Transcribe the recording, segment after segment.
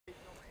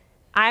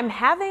I'm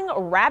having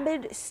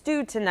rabbit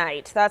stew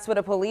tonight. That's what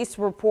a police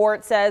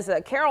report says.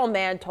 A Carroll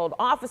man told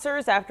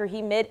officers after he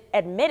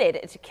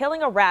admitted to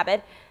killing a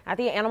rabbit at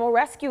the Animal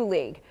Rescue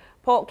League.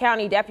 Polk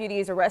County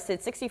deputies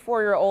arrested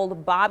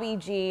 64-year-old Bobby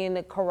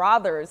Jean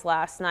Carruthers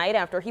last night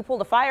after he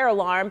pulled a fire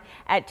alarm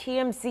at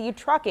TMC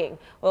Trucking.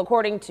 Well,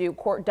 according to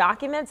court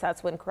documents,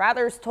 that's when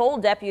Carruthers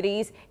told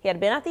deputies he had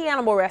been at the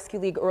Animal Rescue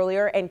League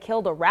earlier and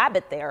killed a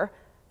rabbit there.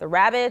 The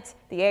rabbit,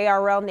 the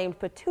ARL named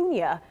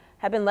Petunia,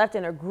 had been left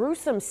in a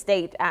gruesome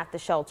state at the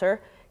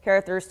shelter.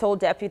 Carruthers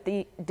told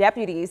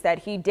deputies that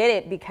he did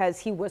it because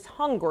he was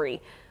hungry.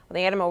 The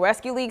Animal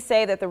Rescue League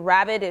say that the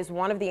rabbit is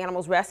one of the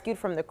animals rescued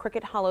from the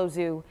Cricket Hollow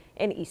Zoo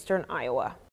in eastern Iowa.